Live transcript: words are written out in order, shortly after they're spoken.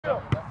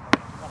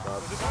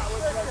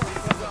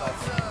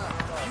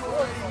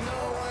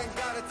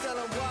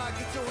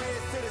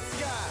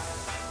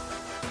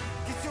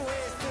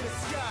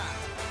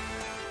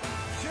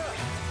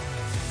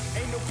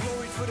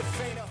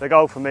The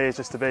goal for me is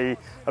just to be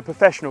a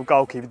professional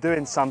goalkeeper,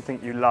 doing something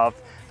you love.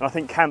 And I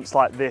think camps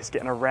like this,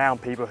 getting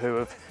around people who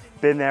have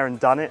been there and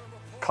done it,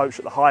 coached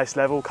at the highest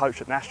level,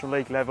 coached at National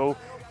League level,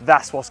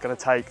 that's what's going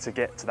to take to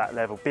get to that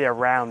level. Be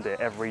around it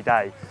every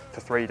day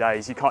for 3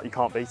 days. You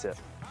can't beat it.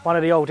 One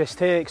of the oldest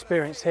here,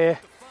 experienced here,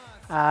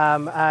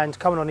 and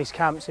coming on these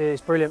camps is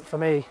brilliant for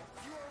me.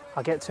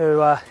 I get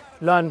to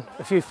learn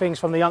a few things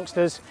from the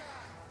youngsters.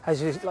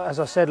 As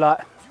I said,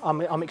 like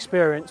I'm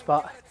experienced,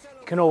 but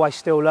you can always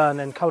still learn.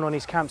 And coming on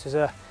these camps is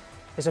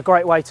a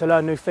great way to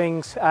learn new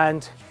things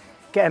and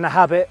get in the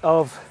habit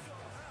of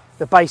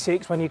the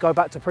basics when you go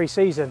back to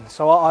pre-season.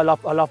 So I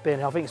love being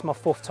here. I think it's my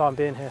 4th time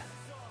being here.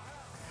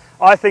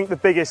 I think the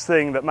biggest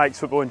thing that makes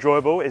football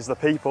enjoyable is the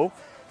people.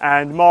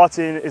 And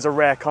Martin is a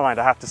rare kind,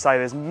 I have to say.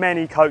 There's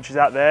many coaches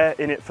out there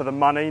in it for the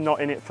money,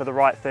 not in it for the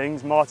right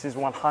things. Martin's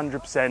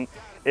 100%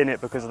 in it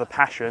because of the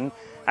passion.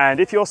 And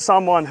if you're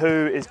someone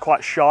who is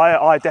quite shy,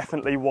 I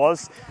definitely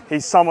was,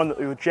 he's someone that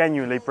will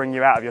genuinely bring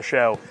you out of your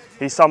shell.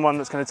 He's someone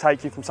that's going to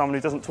take you from someone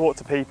who doesn't talk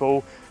to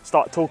people,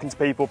 start talking to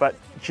people, but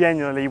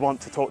genuinely want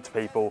to talk to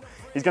people.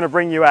 He's going to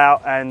bring you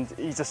out, and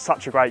he's just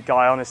such a great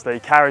guy, honestly.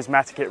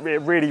 Charismatic, it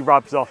really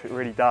rubs off, it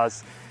really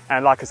does.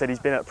 And like I said, he's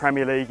been at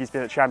Premier League, he's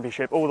been at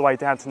Championship, all the way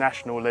down to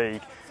National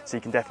League. So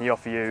he can definitely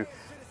offer you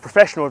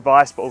professional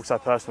advice, but also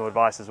personal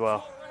advice as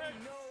well.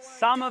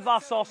 Some of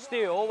us are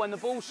still, when the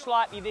ball's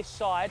slightly this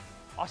side,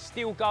 are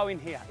still going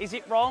here. Is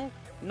it wrong?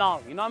 No.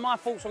 You know my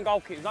thoughts on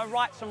goalkeepers, no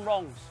rights and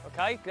wrongs,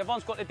 okay?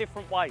 Everyone's got their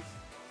different ways.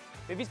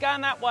 If he's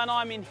going that way and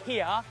I'm in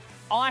here,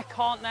 I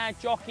can't now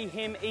jockey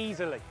him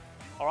easily.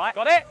 All right,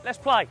 got it? Let's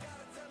play.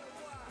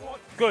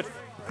 Good.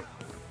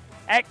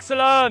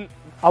 Excellent.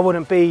 I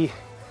wouldn't be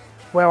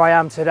where I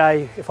am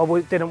today if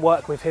I didn't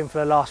work with him for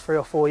the last 3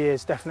 or 4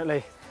 years,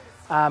 definitely.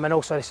 And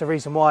also it's the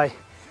reason why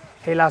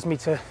he allows me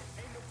to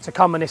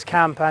come in this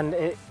camp, and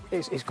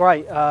it's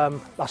great.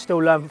 I still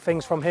learn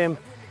things from him,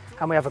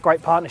 and we have a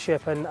great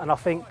partnership, and I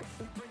think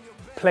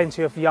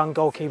plenty of young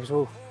goalkeepers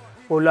will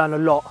learn a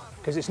lot,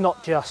 because it's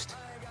not just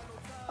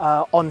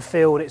on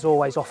field, it's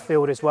always off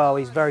field as well.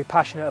 He's very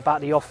passionate about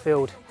the off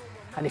field,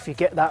 and if you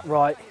get that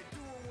right,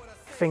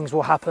 things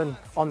will happen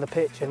on the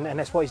pitch, and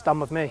that's what he's done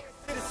with me.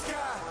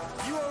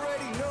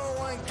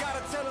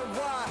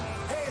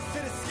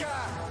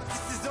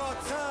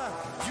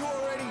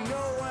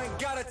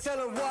 Tell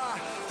 'em why,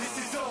 this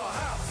is our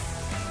house.